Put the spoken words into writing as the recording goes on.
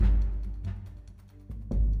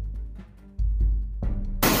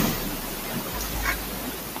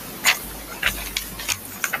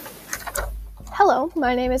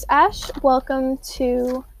my name is Ash. Welcome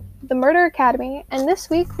to the Murder Academy, and this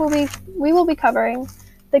week we will be covering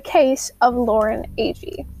the case of Lauren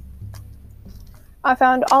Agee. I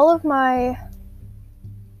found all of my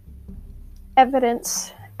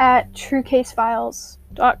evidence at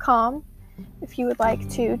truecasefiles.com. If you would like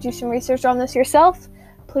to do some research on this yourself,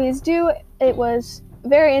 please do. It was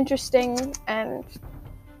very interesting, and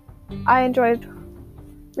I enjoyed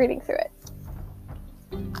reading through it.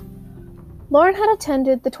 Lauren had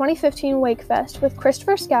attended the 2015 Wake Fest with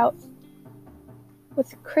Christopher Stout,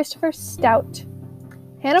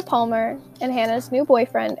 Hannah Palmer, and Hannah's new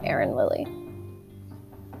boyfriend, Aaron Lilly.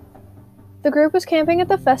 The group was camping at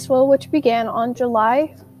the festival, which began on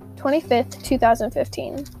July 25th,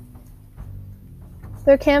 2015.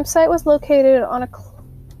 Their campsite was located on a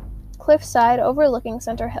cliffside overlooking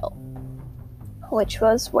Center Hill, which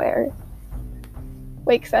was where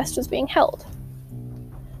Wake Fest was being held.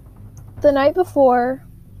 The night before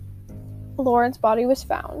Lauren's body was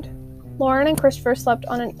found, Lauren and Christopher slept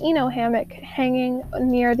on an Eno hammock hanging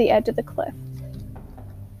near the edge of the cliff.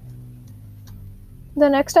 The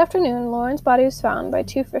next afternoon, Lauren's body was found by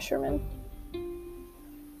two fishermen.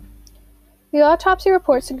 The autopsy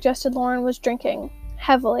report suggested Lauren was drinking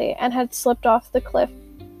heavily and had slipped off the cliff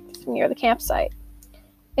near the campsite.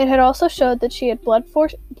 It had also showed that she had blunt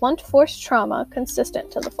force trauma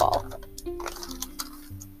consistent to the fall.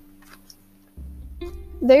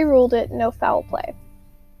 They ruled it no foul play.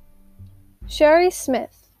 Sherry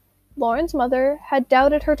Smith, Lauren's mother, had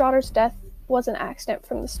doubted her daughter's death was an accident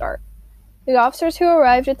from the start. The officers who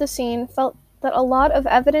arrived at the scene felt that a lot of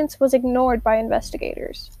evidence was ignored by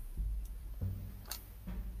investigators.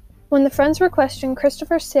 When the friends were questioned,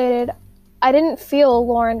 Christopher stated, "I didn't feel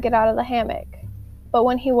Lauren get out of the hammock, but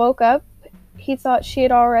when he woke up, he thought she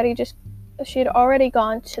had already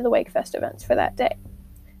gone to the Wake Fest events for that day."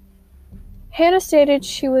 Hannah stated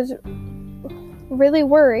she was really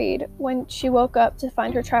worried when she woke up to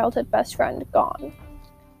find her childhood best friend gone.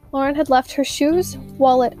 Lauren had left her shoes,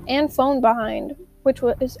 wallet, and phone behind, which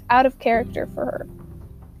was out of character for her.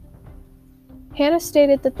 Hannah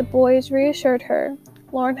stated that the boys reassured her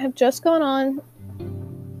Lauren had just gone on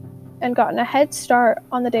and gotten a head start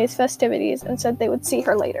on the day's festivities and said they would see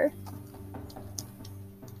her later.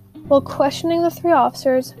 While questioning the three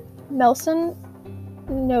officers,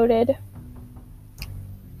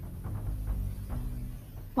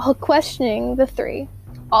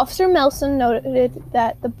 Officer Melson noted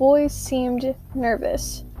that the boys seemed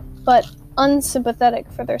nervous, but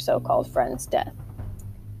unsympathetic for their so-called friend's death.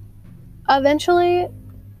 Eventually,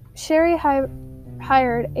 Sherry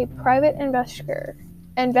hired a private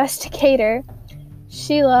investigator,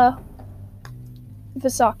 Sheila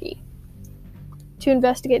Visocki, to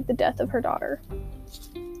investigate the death of her daughter.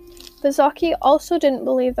 Visocki also didn't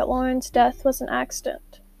believe that Lauren's death was an accident.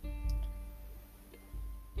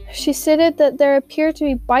 She stated that there appeared to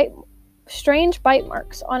be strange bite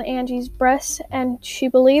marks on Angie's breasts, and she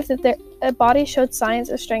believed that a body showed signs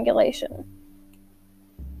of strangulation.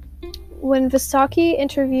 When Visocki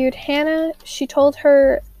interviewed Hannah, she told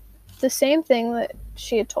her the same thing that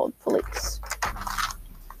she had told police.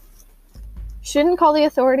 She didn't call the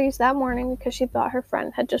authorities that morning because she thought her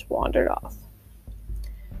friend had just wandered off.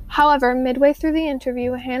 However, midway through the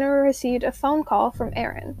interview, Hannah received a phone call from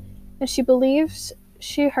Aaron, and she believes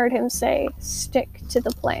she heard him say, "Stick to the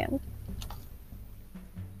plan."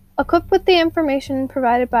 Equipped with the information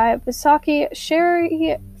provided by Visocki,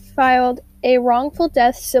 Sherry filed a wrongful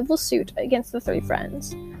death civil suit against the three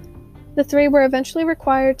friends. The three were eventually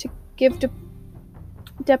required to give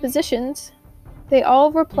depositions. They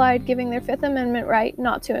all replied, giving their Fifth Amendment right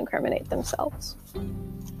not to incriminate themselves.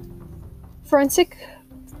 Forensic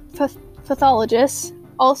pathologists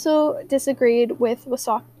also disagreed with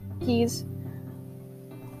Visocki's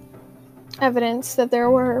evidence that there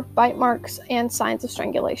were bite marks and signs of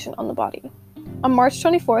strangulation on the body. On March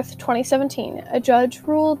 24th, 2017, a judge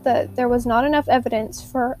ruled that there was not enough evidence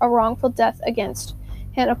for a wrongful death against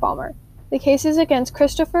Hannah Palmer. The cases against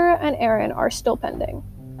Christopher and Aaron are still pending.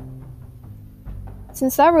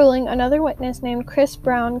 Since that ruling, another witness named Chris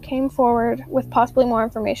Brown came forward with possibly more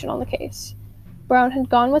information on the case. Brown had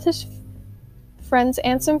gone with his friends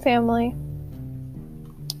and some family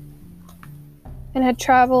and had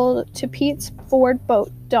traveled to Pete's Ford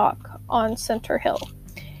boat dock on Center Hill.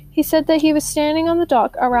 He said that he was standing on the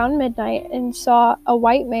dock around midnight and saw a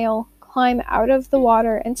white male climb out of the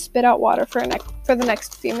water and spit out water for the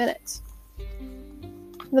next few minutes.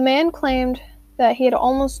 The man claimed that he had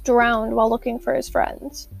almost drowned while looking for his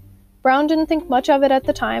friends. Brown didn't think much of it at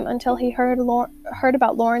the time until he heard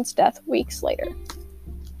about Lauren's death weeks later.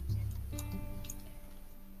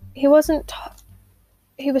 He wasn't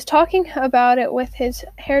he was talking about it with his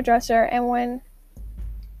hairdresser, and when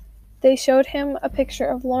they showed him a picture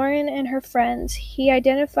of Lauren and her friends, he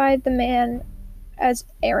identified the man as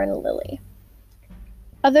Aaron Lilly.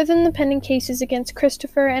 Other than the pending cases against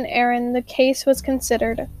Christopher and Aaron, the case was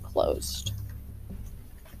considered closed.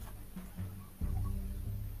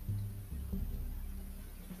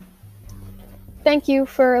 Thank you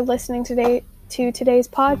for listening to today's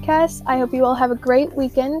podcast. I hope you all have a great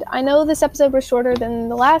weekend. I know this episode was shorter than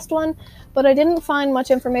the last one, but I didn't find much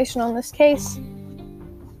information on this case.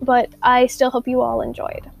 But I still hope you all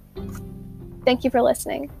enjoyed. Thank you for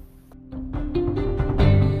listening.